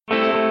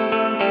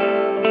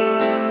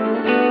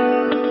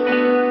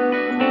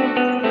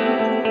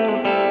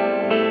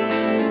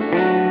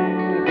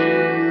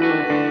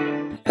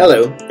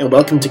Hello, and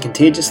welcome to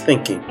Contagious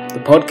Thinking,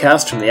 the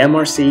podcast from the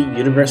MRC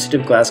University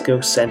of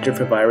Glasgow Centre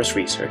for Virus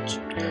Research.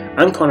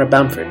 I'm Conor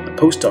Bamford, a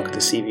postdoc at the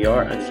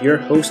CVR and your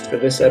host for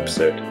this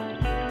episode.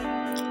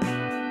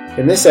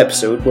 In this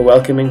episode, we're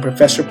welcoming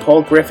Professor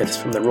Paul Griffiths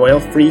from the Royal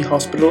Free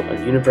Hospital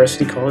and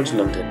University College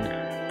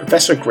London.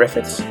 Professor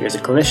Griffiths, who is a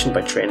clinician by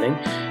training,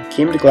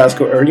 came to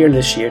Glasgow earlier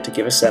this year to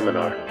give a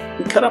seminar.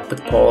 We caught up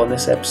with Paul in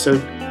this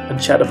episode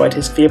and chat about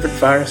his favourite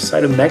virus,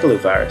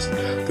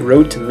 cytomegalovirus, the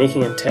road to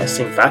making and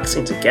testing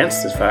vaccines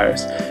against this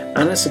virus,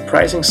 and his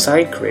surprising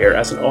side career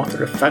as an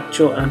author of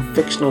factual and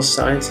fictional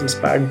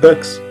science-inspired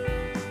books.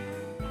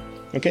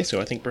 Okay, so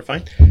I think we're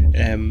fine.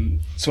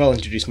 So I'll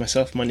introduce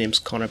myself. My name's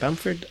Conor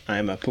Bamford.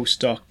 I'm a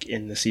postdoc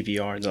in the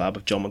CVR in the lab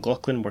of John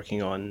McLaughlin,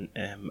 working on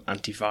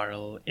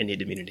antiviral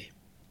innate immunity.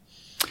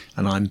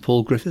 And I'm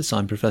Paul Griffiths.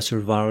 I'm Professor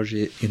of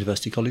Virology at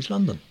University College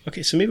London.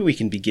 Okay, so maybe we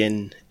can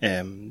begin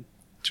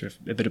sort of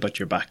a bit about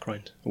your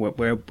background.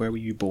 Where were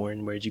you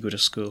born? Where did you go to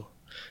school?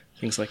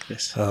 Things like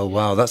this. Oh,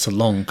 wow, that's a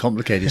long,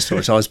 complicated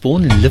story. So I was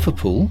born in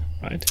Liverpool,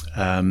 right,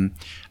 and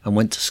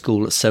went to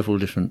school at several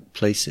different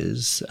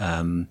places,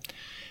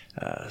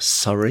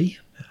 Surrey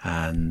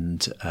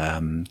and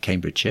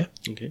Cambridgeshire,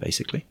 okay,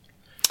 basically,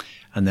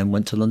 and then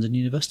went to London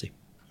University.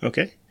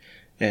 Okay.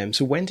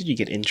 So when did you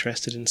get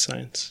interested in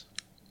science?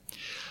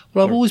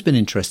 Well, I've always been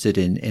interested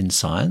in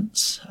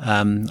science.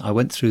 I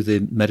went through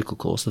the medical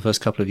course. The first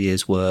couple of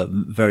years were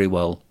very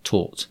well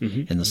taught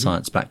in the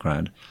science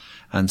background,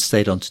 and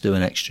stayed on to do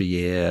an extra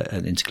year,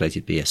 an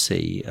integrated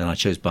BSc. And I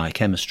chose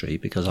biochemistry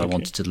because I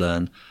wanted to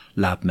learn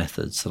lab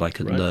methods that I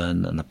could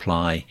learn and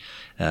apply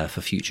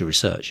for future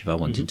research if I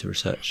went into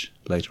research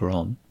later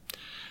on.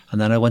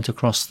 And then I went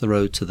across the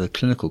road to the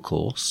clinical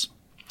course,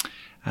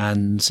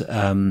 and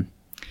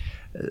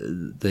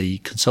the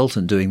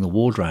consultant doing the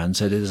ward round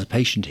said, there's a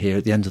patient here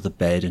at the end of the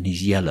bed and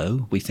he's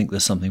yellow. We think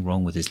there's something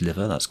wrong with his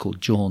liver. That's called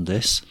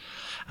jaundice.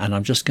 And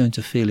I'm just going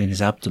to feel in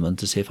his abdomen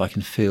to see if I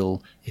can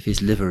feel if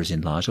his liver is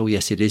enlarged. Oh,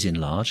 yes, it is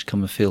enlarged.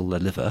 Come and feel the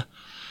liver.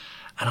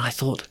 And I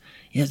thought,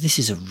 this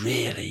is a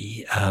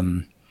really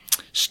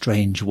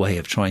strange way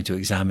of trying to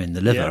examine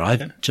the liver.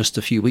 I've just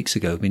a few weeks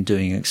ago been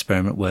doing an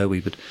experiment where we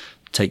would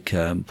take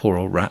poor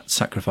old rats,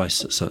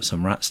 sacrifice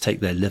some rats, take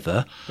their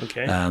liver,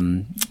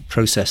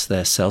 process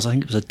their cells. I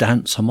think it was a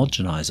Dance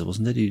homogenizer,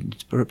 wasn't it? You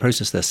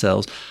process their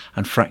cells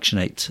and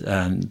fractionate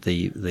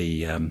the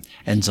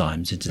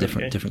enzymes into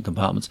different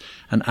compartments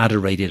and add a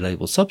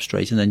radiolabeled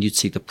substrate, and then you'd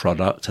see the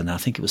product. And I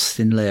think it was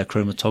thin layer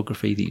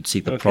chromatography that you'd see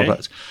the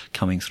product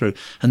coming through.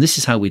 And this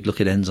is how we'd look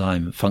at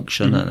enzyme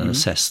function and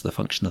assess the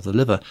function of the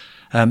liver.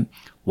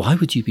 Why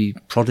would you be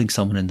prodding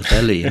someone in the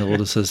belly in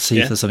order to see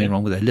if there's something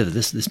wrong with their liver?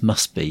 This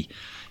must be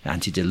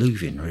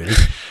antediluvian, really.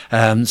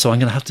 So I'm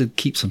going to have to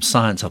keep some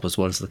science up as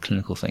well as the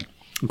clinical thing.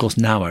 Of course,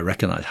 now I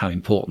recognise how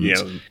important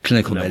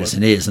clinical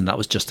medicine is, and that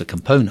was just a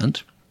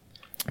component.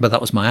 But that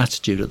was my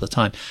attitude at the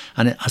time.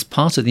 And as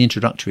part of the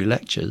introductory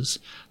lectures,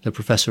 the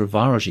professor of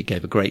virology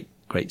gave a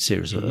great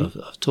series of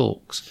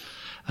talks.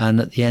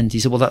 And at the end, he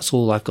said, well, that's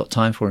all I've got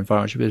time for in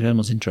virology, but if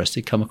anyone's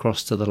interested, come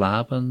across to the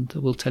lab and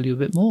we'll tell you a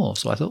bit more.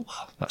 So I thought,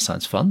 well, that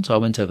sounds fun. So I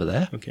went over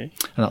there, and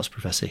that was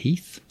Professor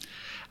Heath.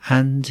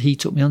 And he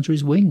took me under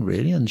his wing,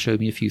 really, and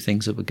showed me a few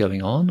things that were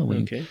going on. And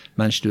we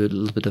managed to do a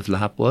little bit of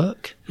lab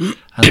work. And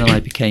then I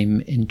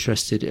became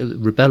interested.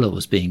 Rubella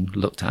was being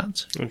looked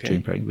at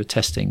during pregnancy. We're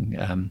testing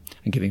and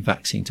giving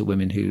vaccine to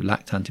women who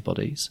lacked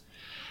antibodies.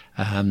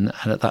 And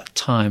at that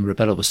time,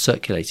 rubella was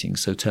circulating,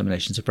 so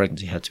terminations of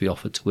pregnancy had to be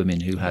offered to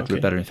women who had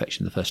rubella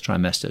infection in the first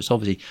trimester. It's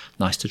obviously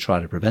nice to try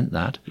to prevent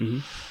that.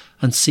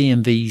 And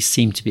CMV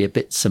seemed to be a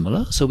bit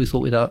similar, so we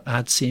thought we'd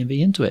add CMV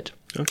into it.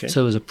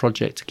 So as a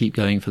project to keep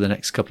going for the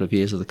next couple of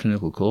years of the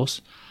clinical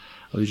course,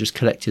 we just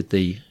collected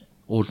the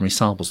ordinary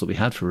samples that we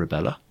had for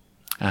rubella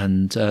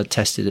and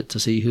tested it to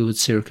see who had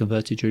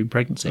seroconverted during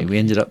pregnancy. We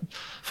ended up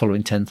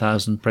following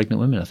 10,000 pregnant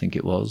women, I think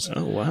it was,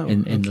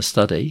 in the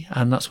study.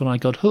 And that's when I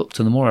got hooked.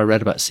 And the more I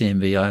read about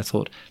CMV, I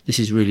thought, this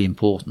is really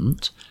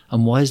important.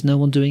 And why is no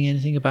one doing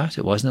anything about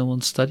it? Why is no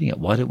one studying it?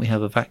 Why don't we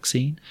have a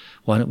vaccine?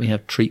 Why don't we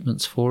have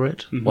treatments for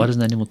it? Why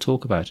doesn't anyone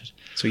talk about it?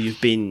 So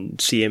you've been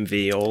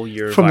CMV all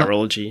your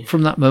virology?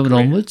 From that moment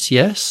onwards,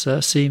 yes.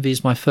 CMV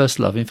is my first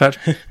love. In fact...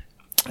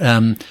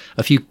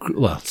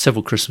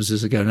 several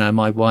Christmases ago now,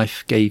 my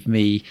wife gave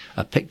me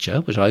a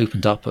picture which I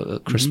opened up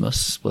at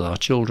Christmas with our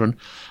children,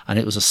 and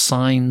it was a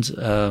signed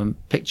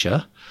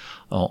picture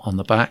on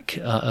the back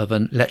of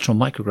an electron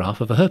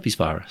micrograph of a herpes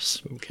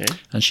virus.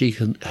 And she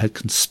had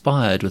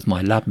conspired with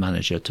my lab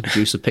manager to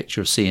produce a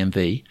picture of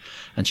CMV,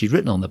 and she'd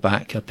written on the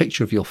back, a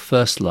picture of your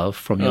first love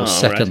from your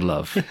second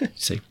love.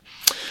 See.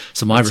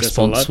 So my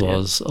response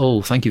was,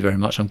 oh, thank you very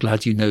much. I'm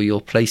glad you know your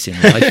place in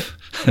life,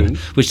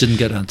 which didn't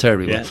go down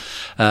terribly well.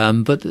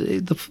 But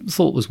the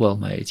thought was well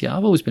made. Yeah,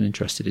 I've always been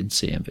interested in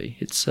CMV.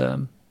 It's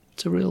a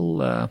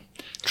real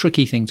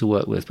tricky thing to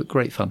work with, but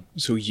great fun.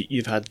 So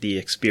you've had the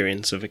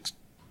experience of,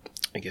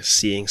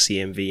 seeing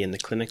CMV in the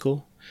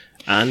clinical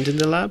and in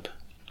the lab?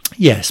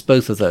 Yes,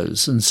 both of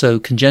those. And so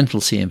congenital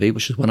CMV,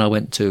 which is when I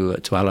went to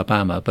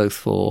Alabama, both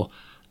for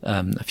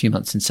a few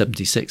months in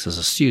 76 as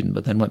a student,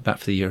 but then went back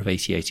for the year of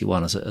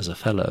 80-81 as a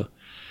fellow.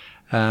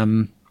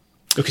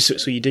 Okay,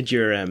 so you did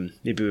your,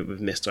 maybe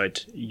we've missed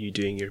out, you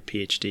doing your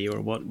PhD,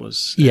 or what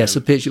was... Yes, the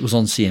PhD was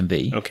on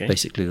CMV. Okay.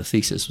 Basically, the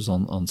thesis was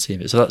on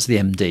CMV. So that's the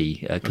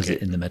MD, because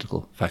in the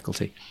medical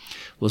faculty,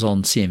 was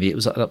on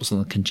CMV. That was on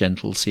the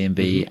congenital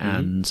CMV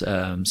and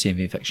CMV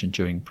infection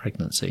during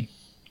pregnancy.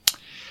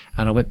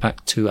 And I went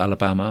back to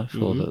Alabama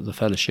for the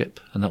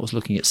fellowship, and that was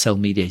looking at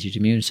cell-mediated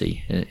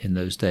immunity in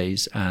those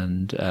days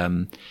and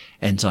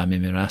enzyme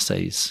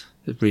immunoassays.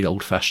 Really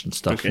old-fashioned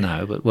stuff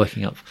now, but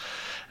working up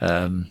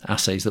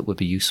assays that would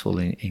be useful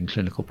in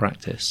clinical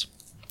practice.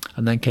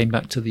 And then came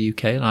back to the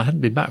UK, and I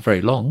hadn't been back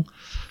very long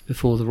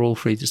before the Royal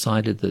Free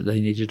decided that they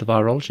needed a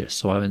virologist.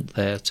 So I went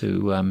there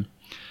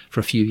for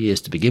a few years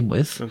to begin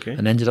with,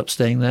 and ended up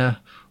staying there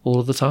all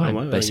of the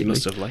time, basically. You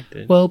must have liked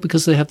it. Well,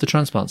 because they have the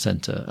transplant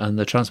centre, and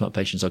the transplant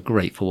patients are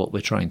great for what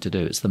we're trying to do.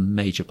 It's the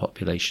major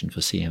population for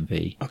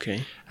CMV.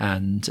 Okay.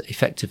 And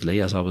effectively,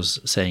 as I was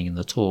saying in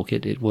the talk,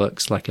 it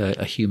works like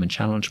a human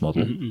challenge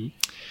model,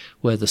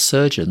 where the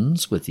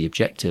surgeons, with the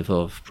objective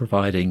of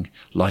providing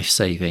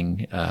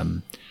life-saving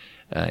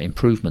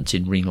improvements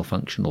in renal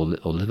function or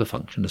liver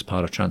function as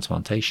part of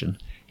transplantation,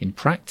 in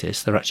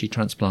practice, they're actually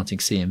transplanting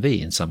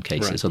CMV in some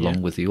cases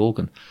along with the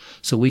organ.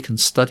 So we can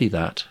study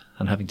that,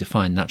 and having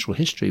defined natural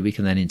history, we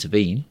can then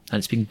intervene. And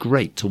it's been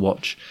great to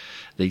watch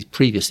these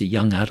previously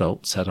young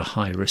adults had a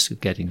high risk of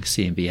getting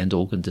CMV end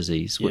organ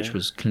disease, which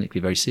was clinically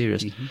very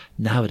serious.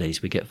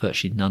 Nowadays, we get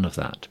virtually none of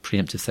that.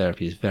 Preemptive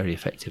therapy is very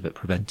effective at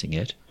preventing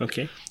it.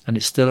 Okay. And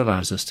it still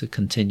allows us to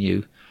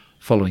continue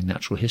following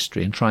natural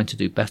history and trying to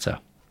do better.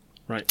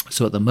 Right.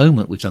 So at the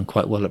moment, we've done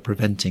quite well at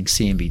preventing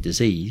CMV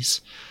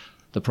disease.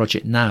 The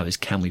project now is,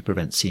 can we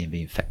prevent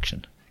CMV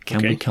infection?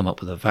 Can we come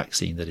up with a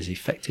vaccine that is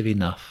effective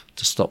enough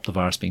to stop the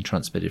virus being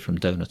transmitted from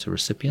donor to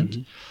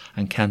recipient?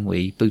 And can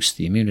we boost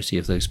the immunity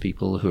of those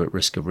people who are at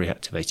risk of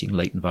reactivating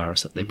latent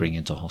virus that they bring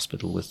into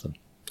hospital with them?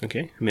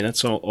 Okay, I mean,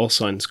 that's all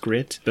sounds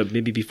great, but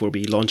maybe before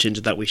we launch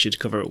into that, we should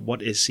cover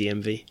what is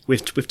CMV.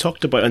 We've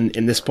talked about,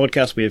 in this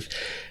podcast, we've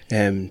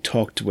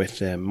talked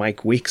with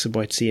Mike Weeks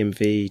about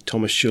CMV,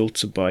 Thomas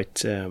Schultz about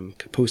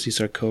Kaposi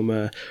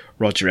sarcoma,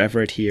 Roger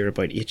Everett here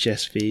about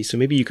HSV. So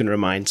maybe you can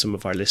remind some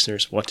of our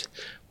listeners what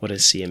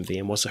is CMV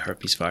and what's a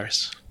herpes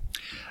virus?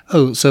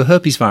 Oh, so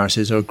herpes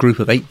viruses are a group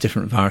of 8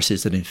 different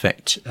viruses that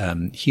infect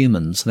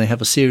humans. And they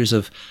have a series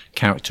of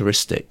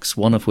characteristics,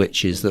 one of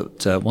which is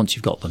that once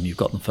you've got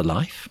them for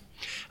life.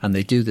 And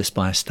they do this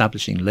by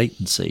establishing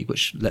latency,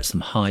 which lets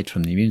them hide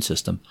from the immune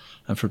system.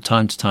 And from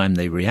time to time,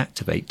 they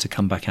reactivate to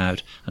come back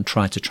out and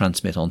try to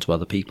transmit onto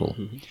other people.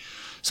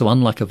 So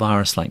unlike a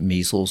virus like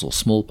measles or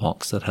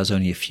smallpox that has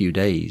only a few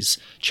days'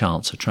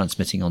 chance of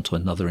transmitting onto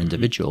another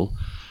individual,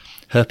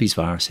 herpes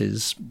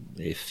viruses,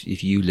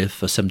 if you live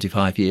for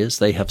 75 years,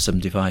 they have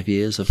 75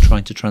 years of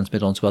trying to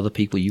transmit onto other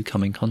people you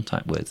come in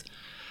contact with.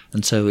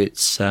 And so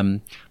it's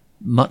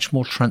much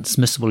more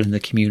transmissible in the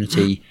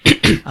community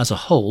as a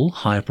whole.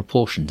 Higher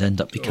proportions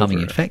end up becoming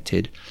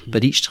infected,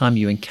 but each time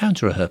you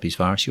encounter a herpes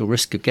virus, your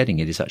risk of getting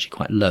it is actually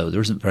quite low.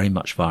 There isn't very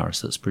much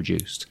virus that's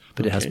produced,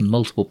 but it has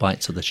multiple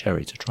bites of the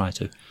cherry to try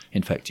to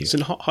infect you.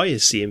 So how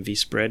is CMV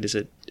spread? Is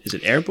it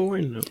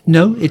airborne?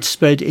 No, it's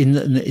spread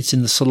it's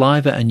in the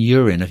saliva and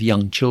urine of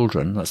young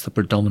children. That's the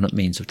predominant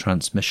means of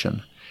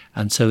transmission.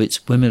 And so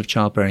it's women of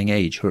childbearing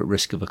age who are at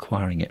risk of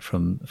acquiring it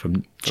from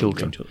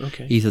children,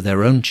 either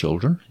their own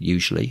children,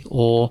 usually,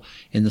 or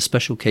in the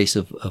special case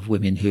of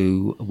women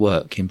who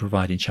work in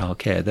providing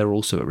childcare, they're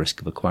also at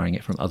risk of acquiring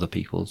it from other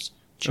people's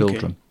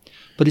children.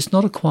 But it's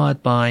not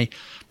acquired by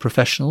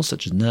professionals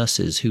such as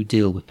nurses who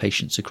deal with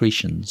patient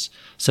secretions.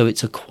 So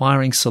it's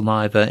acquiring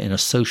saliva in a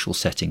social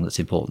setting that's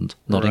important,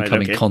 not in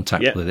coming in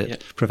contact with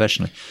it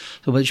professionally.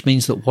 So which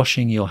means that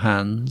washing your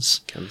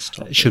hands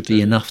should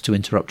be enough to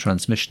interrupt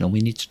transmission. And we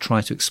need to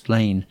try to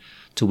explain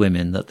to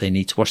women that they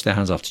need to wash their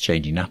hands after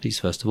changing nappies,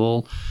 first of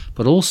all,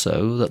 but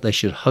also that they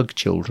should hug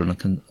children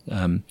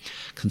and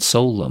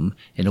console them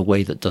in a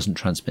way that doesn't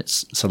transmit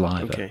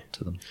saliva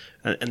to them.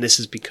 And this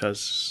is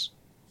because...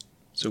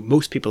 So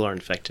most people are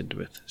infected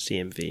with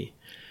CMV,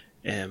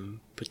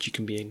 but you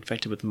can be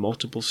infected with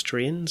multiple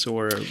strains,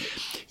 or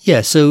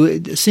so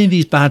CMV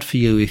is bad for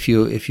you if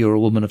you're a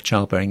woman of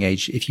childbearing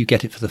age if you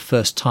get it for the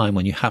first time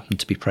when you happen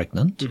to be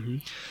pregnant.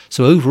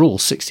 So overall,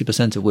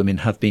 60% of women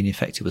have been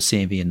infected with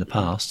CMV in the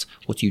past.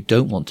 What you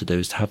don't want to do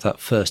is to have that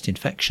first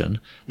infection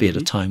be at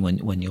a time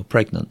when you're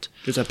pregnant.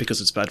 Is that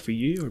because it's bad for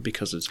you, or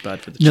because it's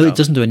bad for the child? No, it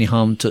doesn't do any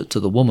harm to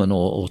the woman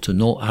or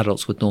to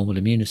adults with normal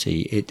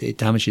immunity. It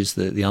damages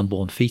the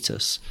unborn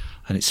fetus,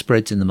 and it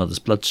spreads in the mother's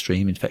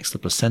bloodstream, infects the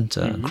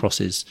placenta, and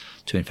crosses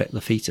to infect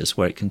the fetus,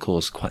 where it can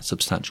cause quite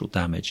substantial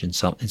damage in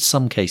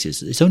some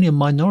cases. It's only a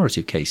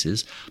minority of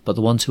cases, but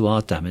the ones who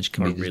are damaged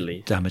can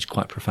be damaged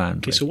quite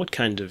profoundly. Okay, so what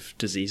kind of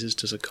diseases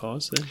does it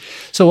cause then?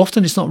 So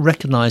often it's not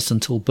recognised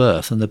until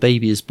birth, and the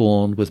baby is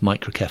born with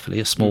microcephaly,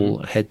 a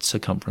small head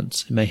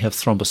circumference. It may have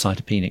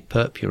thrombocytopenic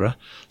purpura,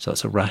 so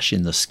that's a rash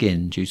in the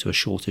skin due to a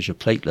shortage of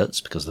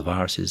platelets because the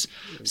virus is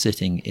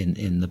sitting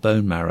in the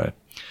bone marrow.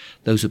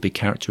 Those would be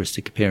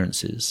characteristic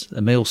appearances.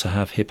 They may also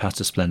have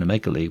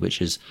hepatosplenomegaly,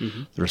 which is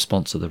the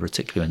response of the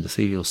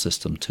reticuloendothelial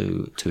system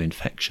to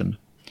infection.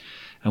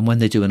 And when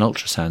they do an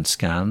ultrasound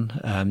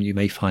scan, you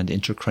may find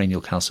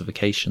intracranial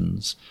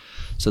calcifications.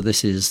 So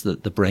this is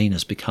that the brain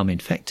has become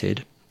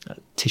infected,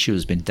 tissue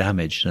has been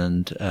damaged,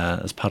 and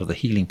as part of the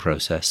healing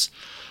process,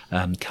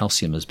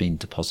 calcium has been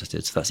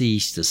deposited. So that's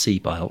easy to see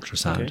by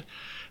ultrasound. Okay.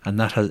 And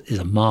that is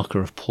a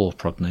marker of poor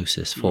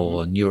prognosis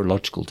for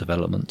neurological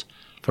development,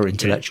 for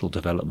intellectual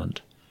development.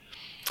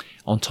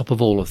 On top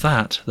of all of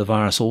that, the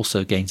virus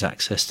also gains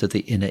access to the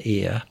inner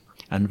ear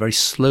and very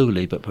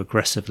slowly but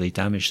progressively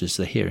damages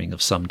the hearing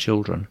of some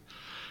children.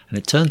 And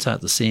it turns out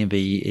the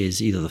CMV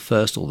is either the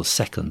first or the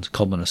second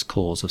commonest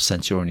cause of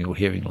sensorineural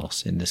hearing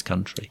loss in this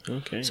country.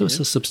 Okay, so it's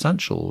a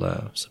substantial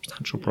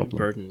problem.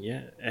 Burden,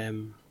 yeah.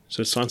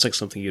 So it sounds like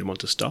something you'd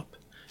want to stop.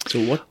 So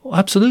what? Oh,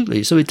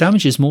 absolutely. So it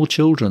damages more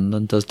children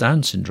than does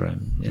Down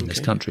syndrome in this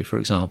country, for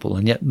example.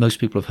 And yet most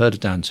people have heard of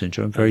Down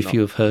syndrome. Very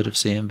few have heard of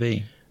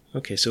CMV.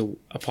 Okay, so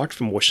apart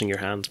from washing your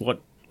hands,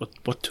 what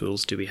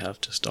tools do we have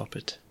to stop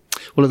it?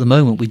 Well, at the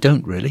moment, we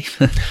don't really.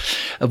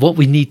 What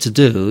we need to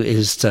do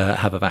is to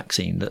have a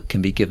vaccine that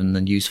can be given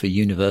and used for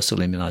universal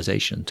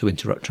immunisation to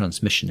interrupt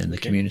transmission in the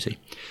community.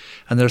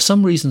 And there are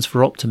some reasons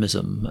for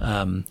optimism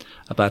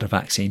about a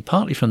vaccine,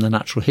 partly from the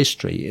natural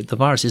history. The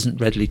virus isn't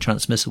readily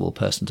transmissible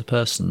person to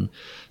person.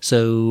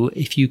 So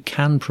if you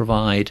can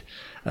provide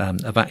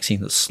a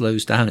vaccine that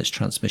slows down its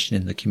transmission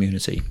in the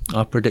community,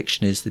 our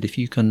prediction is that if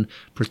you can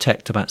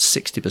protect about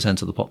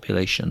 60% of the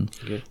population,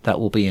 that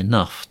will be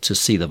enough to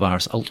see the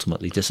virus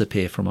ultimately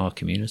disappear from our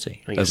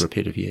community over a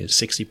period of years.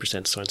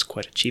 60% sounds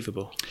quite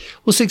achievable.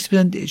 Well,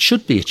 60% it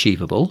should be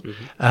achievable.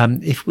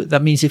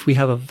 That means if we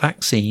have a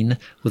vaccine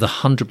with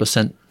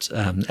 100%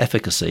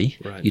 efficacy,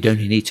 you'd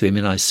only need to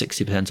immunise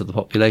 60% of the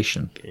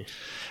population. Okay.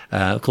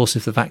 Of course,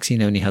 if the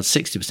vaccine only had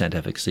 60%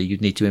 efficacy, you'd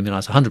need to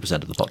immunise 100%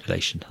 of the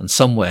population. And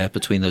somewhere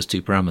between those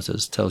two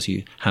parameters tells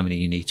you how many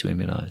you need to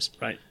immunise.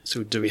 Right.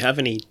 So do we have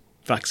any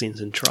vaccines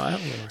in trial?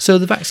 Or? So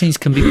the vaccines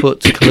can be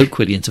put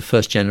colloquially into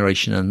first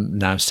generation and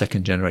now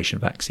second generation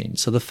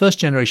vaccines. So the first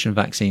generation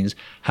vaccines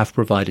have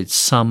provided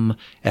some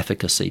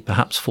efficacy,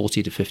 perhaps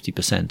 40 to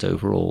 50%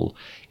 overall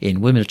in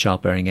women of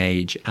childbearing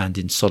age and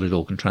in solid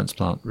organ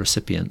transplant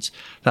recipients.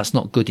 That's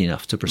not good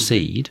enough to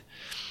proceed.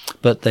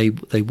 But they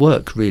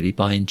work really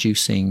by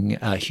inducing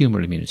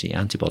humoral immunity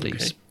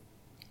antibodies.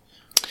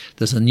 Okay.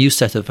 There's a new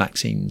set of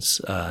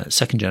vaccines,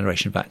 second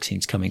generation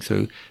vaccines coming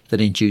through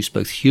that induce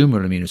both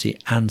humoral immunity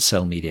and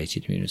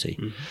cell-mediated immunity.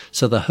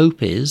 So the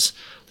hope is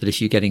that if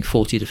you're getting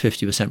 40 to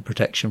 50%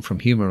 protection from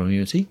humoral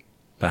immunity,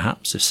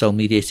 perhaps if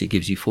cell-mediated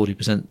gives you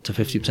 40% to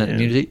 50%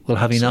 immunity, we'll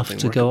have enough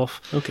to go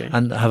off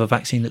and have a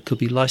vaccine that could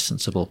be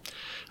licensable.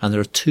 And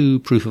there are 2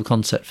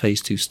 proof-of-concept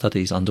phase 2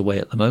 studies underway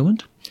at the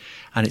moment.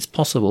 And it's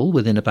possible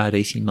within about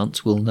 18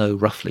 months we'll know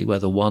roughly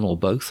whether one or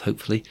both,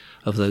 hopefully,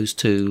 of those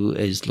 2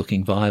 is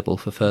looking viable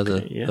for further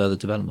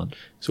development.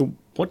 So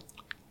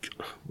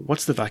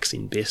what's the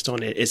vaccine based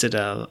on? Is it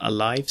a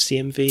live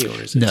CMV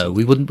or is it? No,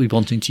 we wouldn't be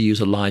wanting to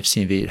use a live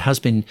CMV. It has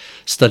been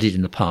studied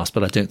in the past,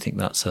 but I don't think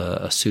that's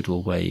a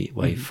suitable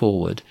way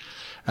forward.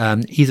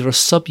 Either a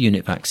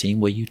subunit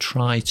vaccine where you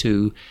try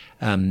to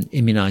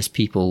immunise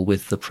people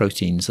with the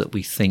proteins that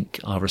we think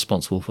are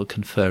responsible for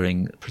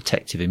conferring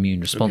protective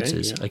immune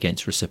responses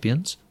against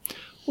recipients,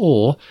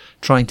 or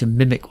trying to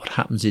mimic what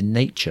happens in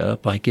nature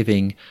by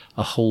giving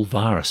a whole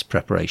virus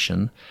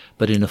preparation,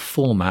 but in a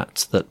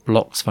format that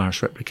blocks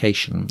virus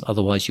replication.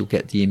 Otherwise, you'll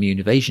get the immune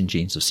evasion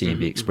genes of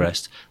CMV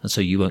expressed, and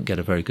so you won't get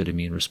a very good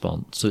immune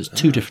response. So it's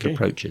 2 different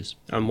approaches.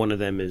 And one of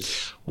them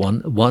is?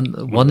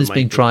 One is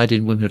being tried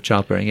in women of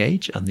childbearing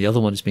age, and the other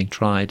one is being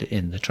tried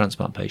in the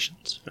transplant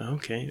patients.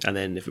 Okay. And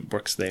then if it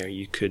works there,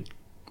 you could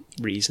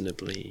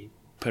reasonably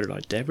put it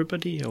out to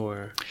everybody,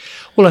 or?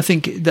 Well, I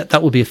think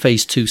that will be a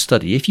phase 2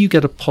 study. If you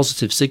get a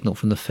positive signal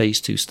from the phase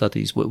 2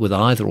 studies with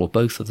either or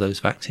both of those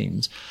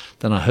vaccines,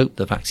 then I hope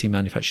the vaccine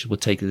manufacturers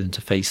would take it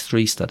into phase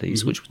 3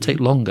 studies, which would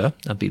take longer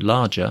and be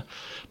larger,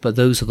 but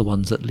those are the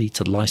ones that lead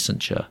to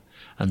licensure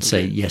and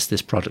say, yes,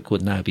 this product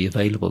would now be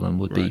available and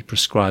would be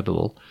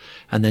prescribable.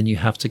 And then you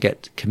have to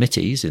get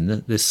committees.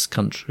 In this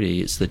country,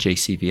 it's the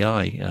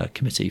JCVI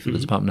committee for the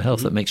Department of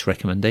Health that makes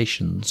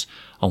recommendations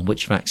on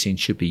which vaccine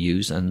should be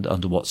used and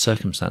under what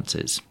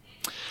circumstances.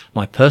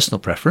 My personal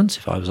preference,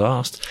 if I was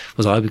asked,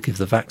 was I would give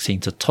the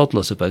vaccine to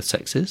toddlers of both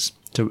sexes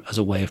as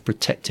a way of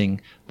protecting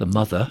the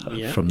mother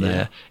from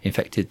their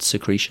infected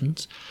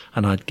secretions.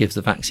 And I'd give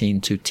the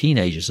vaccine to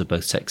teenagers of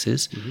both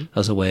sexes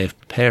as a way of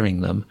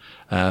preparing them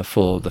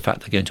for the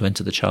fact they're going to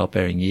enter the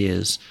childbearing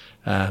years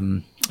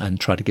and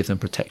try to give them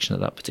protection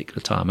at that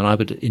particular time. And I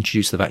would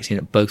introduce the vaccine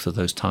at both of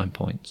those time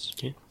points.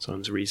 Okay,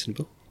 sounds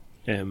reasonable.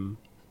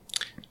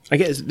 I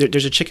guess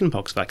there's a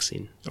chickenpox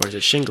vaccine, or is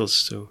it shingles?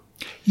 So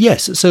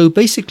yes. So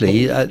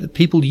basically,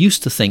 people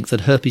used to think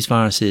that herpes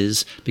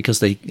viruses, because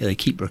they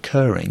keep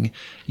recurring,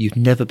 you'd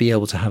never be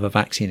able to have a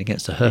vaccine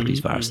against a herpes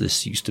virus.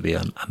 This used to be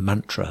a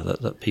mantra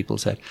that people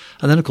said.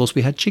 And then, of course,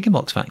 we had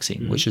chickenpox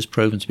vaccine, which has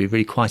proven to be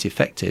really quite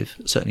effective,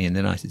 certainly in the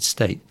United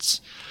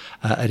States.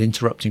 at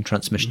interrupting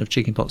transmission of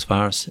chickenpox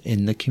virus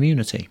in the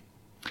community.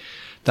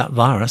 That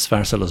virus,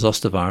 varicella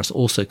zoster virus,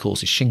 also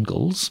causes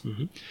shingles.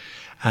 Mm-hmm.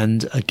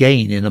 And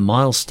again, in a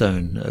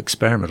milestone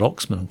experiment,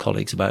 Oxman and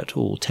colleagues about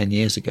 10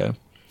 years ago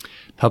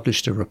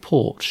published a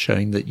report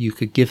showing that you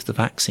could give the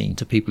vaccine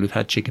to people who've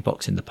had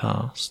chickenpox in the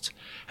past,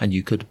 and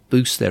you could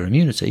boost their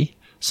immunity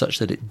such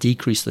that it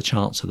decreased the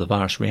chance of the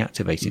virus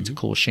reactivating to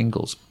cause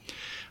shingles.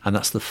 And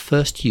that's the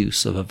first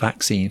use of a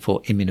vaccine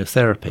for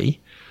immunotherapy,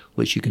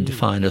 which you can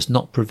define as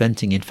not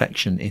preventing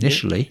infection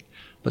initially,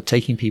 but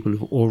taking people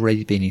who've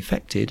already been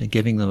infected and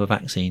giving them a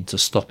vaccine to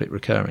stop it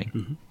recurring.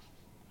 Mm-hmm.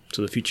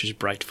 So the future's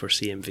bright for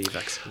CMV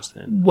vaccines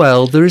then?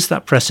 Well, there is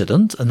that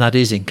precedent, and that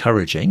is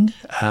encouraging.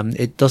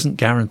 It doesn't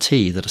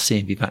guarantee that a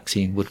CMV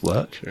vaccine would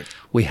work. Sure.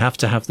 We have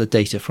to have the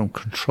data from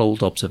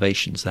controlled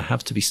observations. There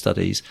have to be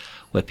studies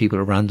where people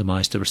are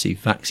randomized to receive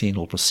vaccine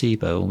or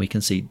placebo, and we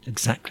can see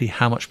exactly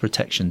how much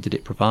protection did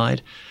it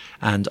provide,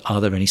 and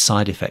are there any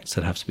side effects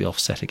that have to be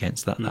offset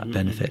against that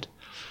benefit.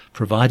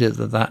 Provided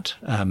that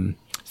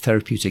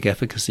therapeutic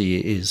efficacy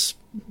is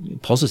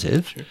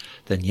positive,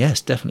 then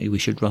yes, definitely we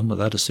should run with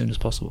that as soon as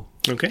possible.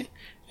 Okay.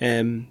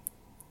 So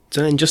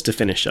then just to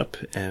finish up,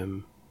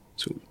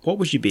 so what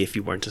would you be if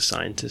you weren't a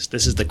scientist?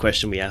 This is the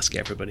question we ask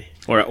everybody,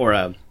 or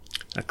a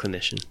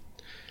clinician.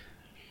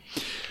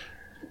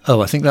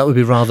 Oh, I think that would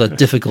be rather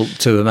difficult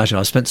to imagine.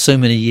 I've spent so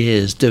many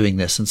years doing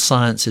this, and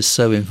science is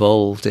so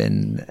involved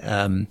in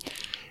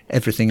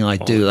everything I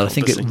do that I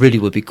think it really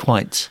would be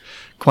quite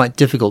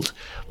difficult.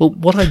 Well,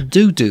 what I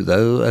do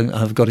though, and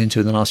I've got into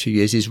in the last few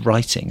years, is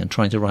writing, and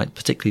trying to write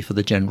particularly for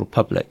the general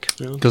public.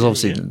 Because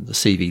obviously the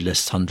CV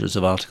lists hundreds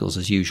of articles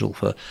as usual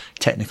for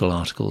technical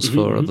articles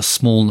for the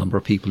small number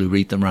of people who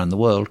read them around the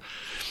world.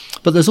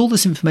 But there's all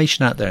this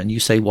information out there, and you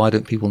say, why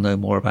don't people know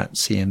more about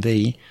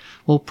CMV?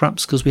 Well,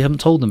 perhaps because we haven't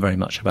told them very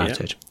much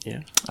about it.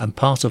 Yeah. And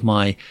part of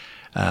my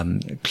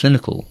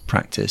clinical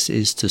practice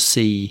is to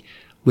see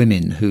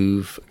women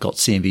who've got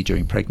CMV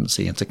during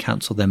pregnancy and to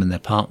counsel them and their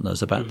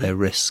partners about their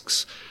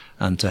risks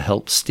and to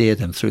help steer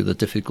them through the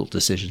difficult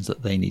decisions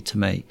that they need to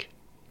make.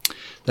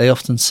 They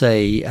often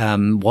say,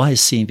 why is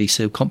CMV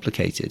so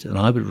complicated? And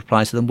I would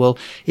reply to them, well,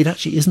 it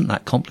actually isn't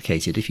that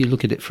complicated. If you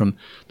look at it from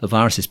the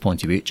virus's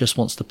point of view, it just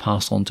wants to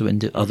pass on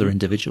to other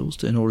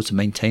individuals in order to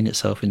maintain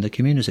itself in the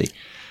community.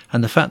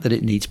 And the fact that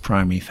it needs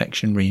primary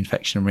infection,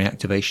 reinfection, and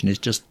reactivation is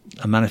just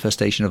a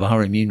manifestation of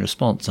our immune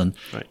response, and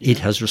it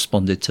has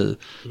responded to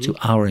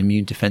our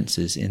immune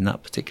defenses in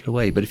that particular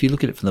way. But if you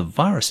look at it from the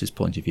virus's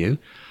point of view,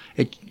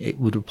 it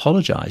would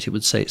apologize. It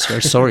would say it's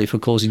very sorry for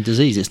causing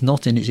disease. It's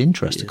not in its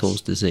interest to cause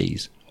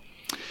disease.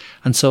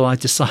 And so I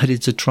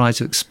decided to try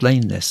to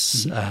explain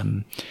this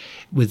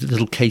with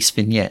little case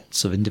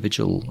vignettes of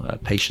individual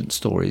patient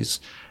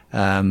stories,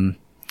 and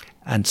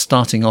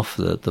starting off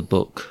the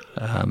book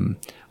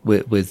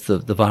with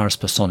the virus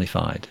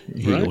personified.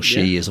 He or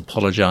she is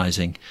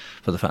apologizing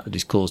for the fact that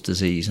he's caused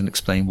disease, and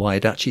explain why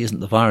it actually isn't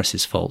the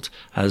virus's fault,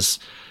 as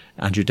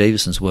Andrew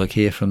Davison's work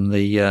here from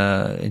the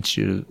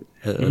Institute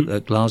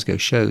at Glasgow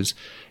shows.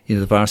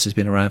 The virus has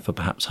been around for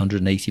perhaps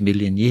 180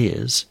 million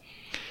years,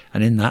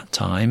 and in that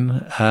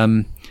time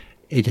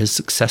it has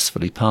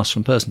successfully passed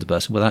from person to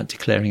person without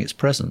declaring its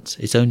presence.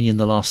 It's only in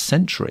the last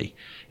century,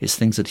 it's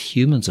things that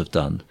humans have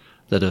done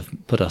that have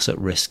put us at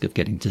risk of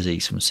getting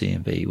disease from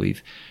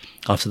CMV.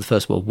 After the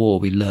First World War,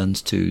 we learned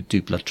to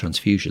do blood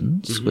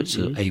transfusions, which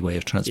is a way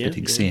of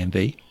transmitting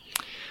CMV.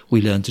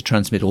 We learned to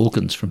transmit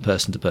organs from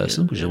person to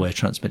person, which is a way of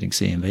transmitting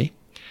CMV.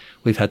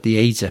 We've had the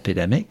AIDS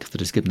epidemic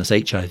that has given us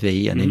HIV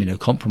and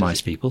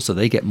immunocompromised people, so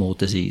they get more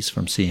disease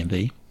from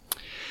CMV.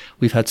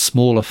 We've had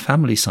smaller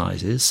family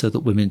sizes so that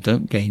women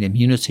don't gain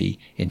immunity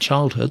in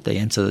childhood. They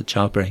enter the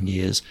childbearing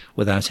years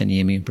without any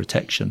immune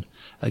protection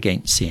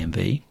against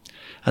CMV.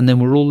 And then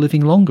we're all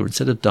living longer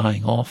instead of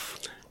dying off.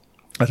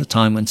 At a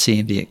time when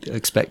CMV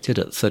expected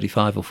at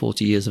 35 or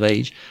 40 years of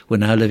age, we're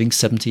now living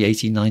 70,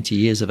 80, 90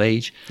 years of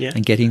age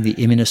and getting the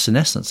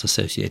immunosenescence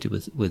associated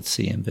with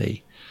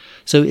CMV.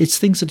 So it's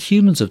things that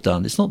humans have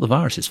done. It's not the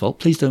virus's fault.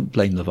 Please don't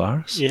blame the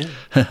virus. Yeah.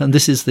 And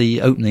this is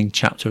the opening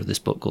chapter of this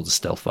book called The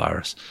Stealth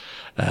Virus,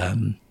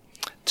 to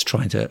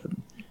trying to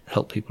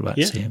help people about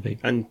CMV.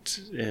 And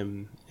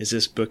is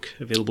this book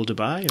available to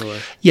buy? Or?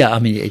 Yeah, I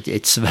mean,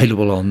 it's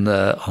available on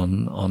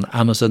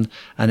Amazon,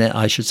 and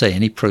I should say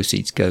any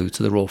proceeds go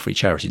to the Royal Free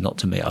Charity, not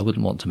to me. I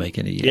wouldn't want to make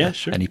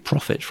any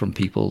profit from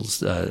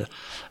people's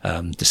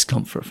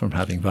discomfort from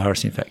having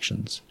virus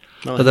infections.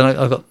 But then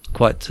I got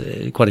quite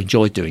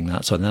enjoyed doing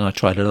that. So then I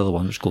tried another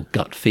one, which is called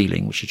Gut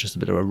Feeling, which is just a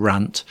bit of a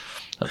rant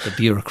at the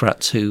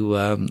bureaucrats who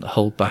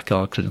hold back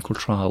our clinical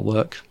trial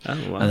work.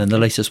 Oh, wow. And then the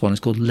latest one is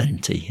called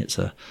Lenti. It's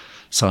a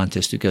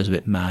scientist who goes a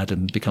bit mad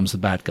and becomes the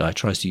bad guy,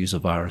 tries to use a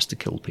virus to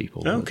kill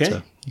people.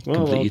 Okay.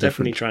 Well, I'll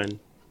definitely try and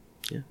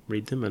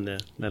read them and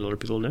let other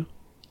people know.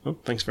 Oh,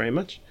 thanks very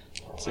much.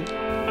 See.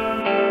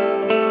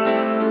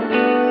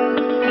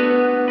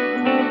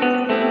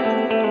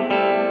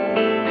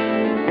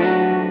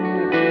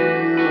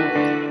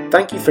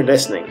 Thank you for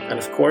listening, and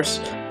of course,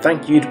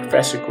 Thank you to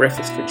Professor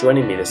Griffiths for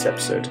joining me this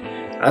episode.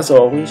 As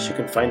always, you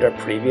can find our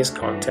previous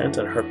content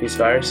on herpes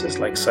viruses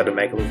like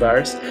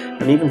cytomegalovirus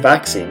and even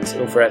vaccines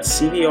over at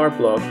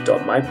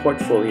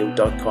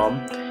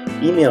cvrblog.myportfolio.com.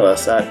 Email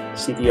us at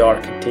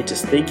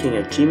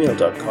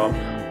cvrcontagiousthinking@gmail.com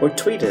or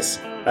tweet us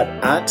at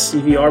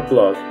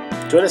 @cvrblog.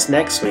 Join us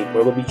next week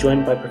where we'll be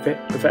joined by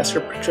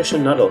Professor Patricia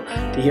Nuttall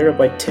to hear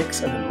about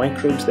ticks and the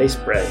microbes they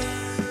spread.